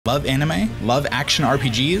Love anime? Love action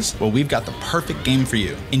RPGs? Well, we've got the perfect game for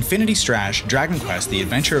you. Infinity Strash Dragon Quest: The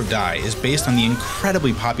Adventure of Dai is based on the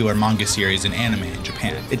incredibly popular manga series and anime in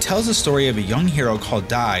Japan. It tells the story of a young hero called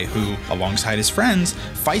Dai who, alongside his friends,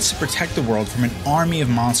 fights to protect the world from an army of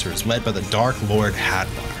monsters led by the Dark Lord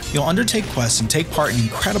Hadlar. You'll undertake quests and take part in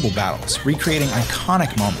incredible battles, recreating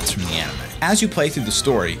iconic moments from the anime. As you play through the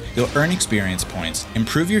story, you'll earn experience points,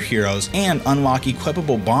 improve your heroes, and unlock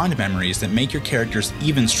equipable bond memories that make your characters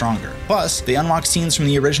even stronger. Plus, they unlock scenes from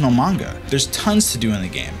the original manga. There's tons to do in the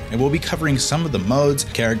game, and we'll be covering some of the modes,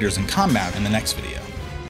 characters, and combat in the next video.